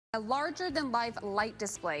A larger-than-life light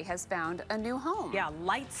display has found a new home. Yeah,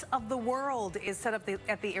 Lights of the World is set up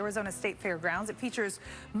at the Arizona State Fairgrounds. It features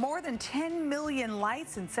more than 10 million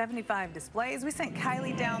lights and 75 displays. We sent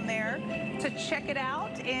Kylie down there to check it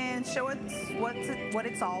out and show us what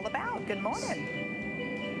it's all about. Good morning.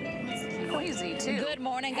 Crazy, too. Good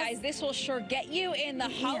morning, guys. This will sure get you in the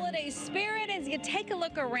holiday spirit as you take a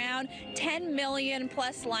look around. 10 million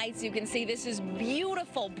plus lights. You can see this is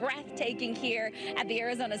beautiful, breathtaking here at the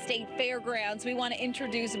Arizona State Fairgrounds. We want to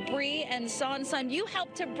introduce Bree and Son. You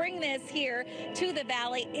helped to bring this here to the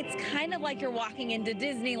Valley. It's kind of like you're walking into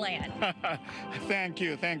Disneyland. Thank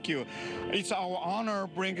you, thank you. It's our honor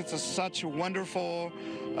bringing such wonderful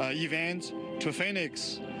event to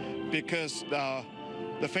Phoenix because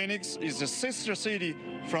the Phoenix is the sister city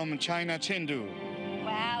from China, Chengdu.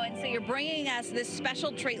 Wow, and so you're bringing us this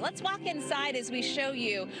special treat. Let's walk inside as we show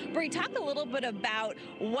you. Bree, talk a little bit about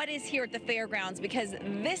what is here at the fairgrounds, because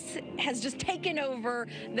this has just taken over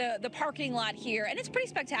the parking lot here, and it's pretty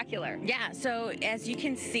spectacular. Yeah, so as you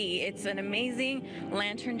can see, it's an amazing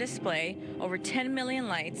lantern display, over 10 million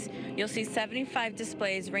lights. You'll see 75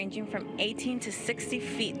 displays ranging from 18 to 60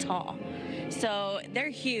 feet tall. So they're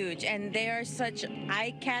huge, and they are such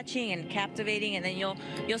eye-catching and captivating. And then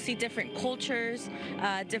you'll see different cultures,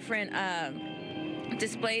 different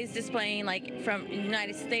displays displaying like from the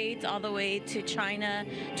United States all the way to China,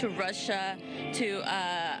 to Russia, to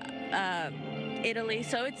Italy.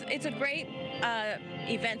 So it's a great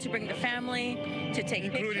event to bring the family, to take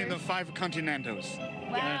including pictures. the 5 continentals.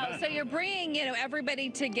 Wow, so you're bringing, everybody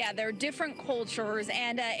together, different cultures,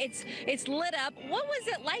 and it's lit up. What was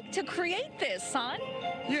it like to create this, Son?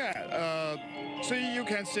 Yeah, so you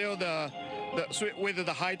can see with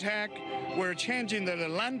the high tech, we're changing the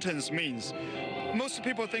lanterns means. Most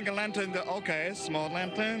people think a lantern, okay, small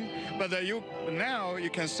lantern, but now you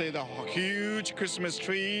can see the huge Christmas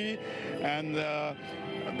tree, and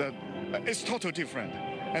it's totally different.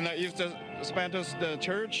 And if the Spanish the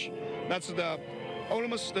church, that's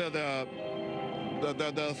almost the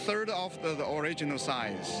third of the original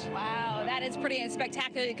size. Wow, that is pretty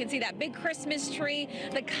spectacular. You can see that big Christmas tree.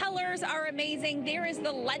 The colors are amazing. There is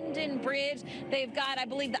the London Bridge. They've got, I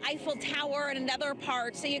believe, the Eiffel Tower in another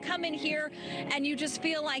part. So you come in here and you just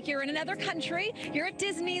feel like you're in another country. You're at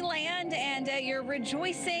Disneyland, and you're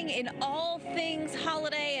rejoicing in all things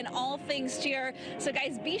holiday and all things cheer. So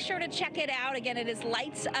guys, be sure to check it out. Again, it is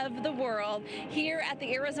Lights of the World here at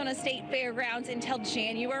the Arizona State Fairgrounds until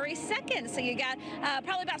January 2nd. So you got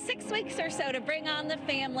probably about 6 weeks or so to bring on the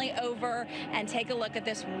family over and take a look at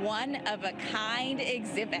this one-of-a-kind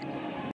exhibit.